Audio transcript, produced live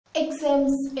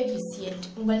Exams efficient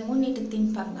உங்கள் முன்னேற்றத்தின்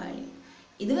பங்காளி.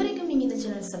 இதுவரைக்கும் நீங்க இந்த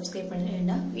சேனலை சப்ஸ்கிரைப்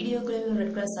பண்ணலைன்னா வீடியோக்குள்ள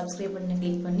ரெட் கலர் சப்ஸ்கிரைப் பண்ணி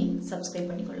கிளிக் பண்ணி சப்ஸ்கிரைப்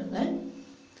பண்ணிக்கொள்ளுங்கள்.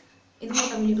 இது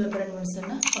போன்ற வீடியோக்களை பெறணும்னு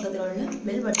சொன்னா பக்கத்துல உள்ள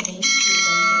பெல் பட்டனையும் கிளிக்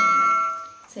பண்ணிக்கொள்ளுங்கள்.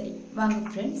 சரி வாங்க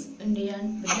ஃப்ரெண்ட்ஸ், இன்றைய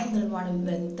விதமான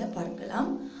விவரத்தை பார்க்கலாம்.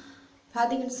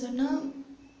 பாத்தீங்கன்னு சொன்னா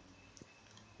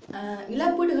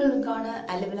இழப்பீடுகளுக்கான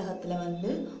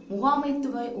அலுவலகத்தில்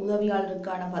முகாமைத்துவ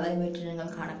உதவியாளருக்கான பதவி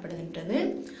வெற்றிடங்கள் காணப்படுகின்றது.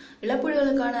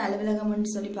 இழப்பீடுகளுக்கான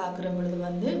அலுவலகம் சொல்லி பார்க்குற பொழுது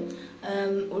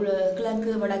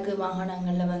கிழக்கு வடக்கு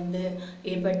மாகாணங்களில்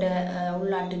ஏற்பட்ட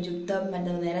உள்நாட்டு யுத்தம்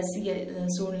மற்றும் அரசியல்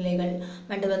சூழ்நிலைகள்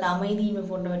மற்றும் அமைதியின்மை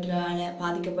போன்றவற்றால்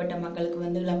பாதிக்கப்பட்ட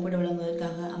மக்களுக்கு இழப்பீடு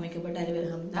வழங்குவதற்காக அமைக்கப்பட்ட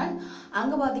அலுவலகம் தான்.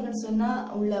 அங்கே பார்த்தீங்கன்னு சொன்னால்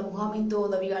உள்ள முகாமைத்துவ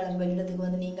உதவியாளர்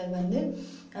வெற்றிடத்துக்கு நீங்கள்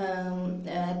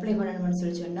அப்ளை பண்ணணும்னு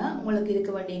சொல்லி சொன்னால் உங்களுக்கு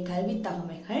இருக்க வேண்டிய கல்வி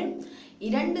தகமைகள்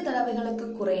 2 தடவைகளுக்கு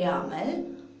குறையாமல்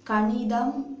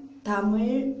கணிதம்,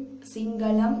 தமிழ்,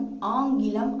 சிங்களம்,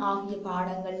 ஆங்கிலம் ஆகிய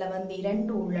பாடங்கள்ல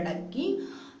 2 உள்ளடக்கி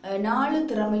 4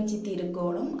 திறமை சித்தி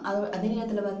இருக்கணும். அதே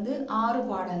நேரத்தில் 6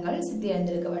 பாடங்கள் சித்தி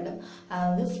அடைந்திருக்க வேண்டும்.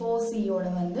 அதாவது 4Cயோட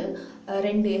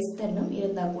 2 எஸ்தன்னும்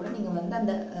இருந்தால் கூட நீங்கள்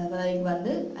அந்த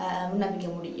பதவிக்கு விண்ணப்பிக்க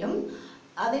முடியும்.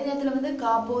 அதே நேரத்தில்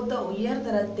காப்போத்த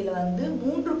உயர்தரத்தில்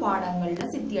 3 பாடங்கள்ல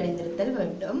சித்தி அடைந்திருத்தல்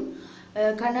வேண்டும்.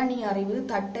 கணனி அறிவு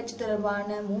தட்டச்சு தொடர்பான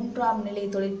 3ஆம் நிலை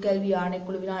தொழிற்கல்வி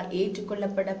ஆணைக்குழுவினால்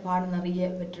ஏற்றுக்கொள்ளப்பட்ட பாடநெறியை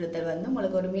பெற்றிருத்தல்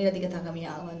உங்களுக்கு ஒரு மேலதிக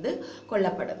தகமையாக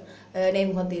கொள்ளப்படும்.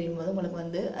 நேர்முகம் தெரியும் போது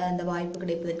உங்களுக்கு அந்த வாய்ப்பு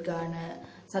கிடைப்பதற்கான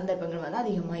சந்தர்ப்பங்கள்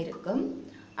அதிகமாக இருக்கும்.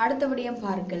 அடுத்தபடியும்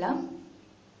பார்க்கலாம்.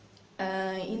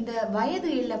 இந்த வயது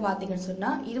இல்லை பார்த்தீங்கன்னு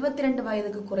சொன்னால் 22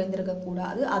 வயதுக்கு குறைந்திருக்க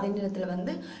கூடாது. அதே நேரத்தில்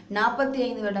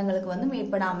 45 வருடங்களுக்கு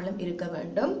மேற்படாமலும் இருக்க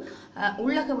வேண்டும்.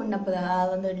 உள்ளக விண்ணப்ப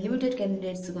லிமிடெட்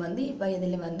கேண்டிடேட்ஸுக்கு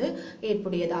வயதில்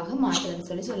ஏற்புடையதாக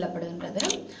மாற்றுன்னு சொல்லப்படுகின்றது.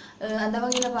 அந்த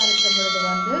வகையில் பார்க்கிற பொழுது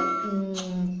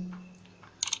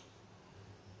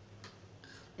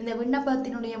இந்த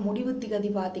விண்ணப்பத்தினுடைய முடிவு திகதி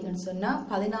பார்த்தீங்கன்னு சொன்னால்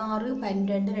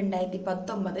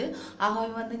 16/12/2019.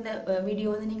 ஆகவே இந்த வீடியோ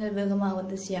நீங்கள்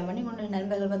வேகமாக ஷேர் பண்ணி உங்களுடைய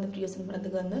நண்பர்கள் ப்ரியோசனம்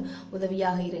பண்ணுறதுக்கு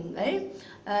உதவியாக இருங்கள்.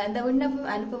 இந்த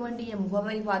விண்ணப்பம் அனுப்ப வேண்டிய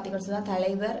முகவரி பார்த்தீங்கன்னு சொன்னால்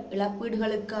தலைவர்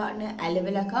இழப்பீடுகளுக்கான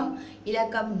அலுவலகம்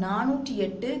இலக்கம்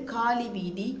 408 காலி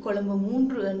வீதி கொழும்பு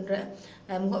 3 என்ற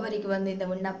முகவரிக்கு இந்த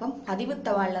விண்ணப்பம்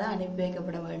பதிவுத்தவாளில் தான் அனுப்பி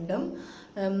வைக்கப்பட வேண்டும்.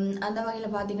 அந்த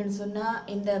வகையில் பார்த்தீங்கன்னு சொன்னால்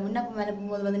இந்த விண்ணப்பம்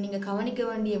அனுப்பும்போது நீங்கள் கவனிக்க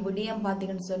வேண்டிய விடயம்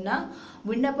பார்த்தீங்கன்னு சொன்னால்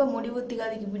விண்ணப்ப முடிவு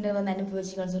திகதிக்கு பின்னர் அனுப்பி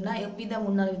வச்சுக்கன்னு சொன்னால் எவ்வித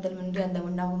முன்னறிவித்தல் அந்த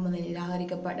விண்ணப்பம்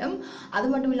நிராகரிக்கப்படும். அது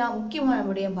மட்டும் இல்லாமல் முக்கியமான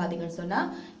விடயம் பார்த்தீங்கன்னு சொன்னால்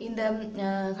இந்த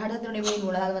கடிதத்தினுடைய மேல்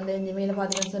மூலம் அதாவது இந்த மேலே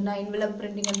பார்த்தீங்கன்னு சொன்னால் இன்வெலப்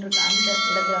பிரிண்டிங் இருக்கு அந்த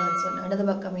இடத்துல இடது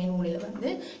பக்க மேல்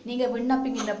மூலையில் நீங்கள்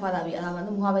விண்ணப்பிக்கின்ற பதவி அதாவது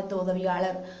முகாமைத்துவ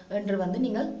உதவியாளர் என்று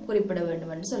நீங்கள் குறிப்பிட வேண்டும்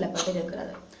என்று சொல்லப்பட்டு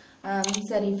இருக்கிறது.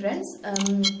 சரி ஃப்ரெண்ட்ஸ்,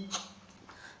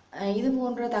 இது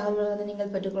போன்ற தகவல்களை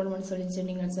நீங்கள் பெற்றுக்கொள்ளணும்னு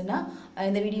சொன்னீங்கன்னு சொன்னால்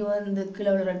இந்த வீடியோ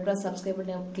கீழே ரெட் கலர் சப்ஸ்கிரைப்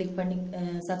பண்ணி கிளிக் பண்ணி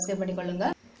சப்ஸ்கிரைப் பண்ணிக்கொள்ளுங்க.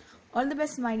 All the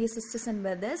best my dear sisters and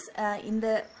brothers. இந்த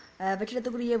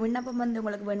வெற்றிடத்துக்குரிய விண்ணப்பம்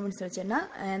உங்களுக்கு வேணும்னு சொல்லிச்சேன்னா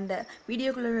இந்த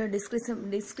வீடியோக்குள்ள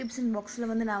டிஸ்கிரிப்ஷன் பாக்ஸில்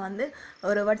நான்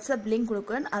ஒரு வாட்ஸ்அப் லிங்க்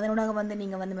கொடுக்குறேன். அதனோட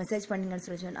நீங்கள் மெசேஜ் பண்ணிங்கன்னு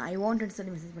சொல்லி ஐ வாண்ட்னு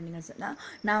சொல்லி மெசேஜ் பண்ணிங்கன்னு சொன்னால்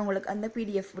நான் உங்களுக்கு அந்த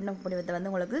பிடிஎஃப் விண்ணப்ப படிவத்தை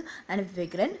உங்களுக்கு அனுப்பி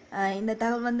வைக்கிறேன். இந்த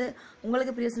தகவல்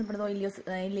உங்களுக்கு பிரயோசனப்படுதோ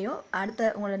இல்லையோ அடுத்த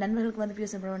உங்களோட நண்பர்களுக்கு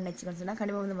பிரயோசனப்படுவோம்னு நினச்சிக்கன்னு சொன்னால்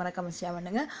கண்டிப்பாக மறக்காம ஷேர்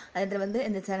பண்ணுங்கள். அதில்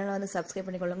இந்த சேனலை சப்ஸ்கிரைப்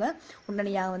பண்ணிக்கொள்ளுங்க.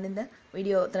 உடனடியாக இந்த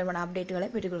வீடியோ தொடர்பான அப்டேட்டுகளை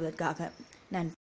பெற்றுக்கொள்வதற்காக. நன்றி.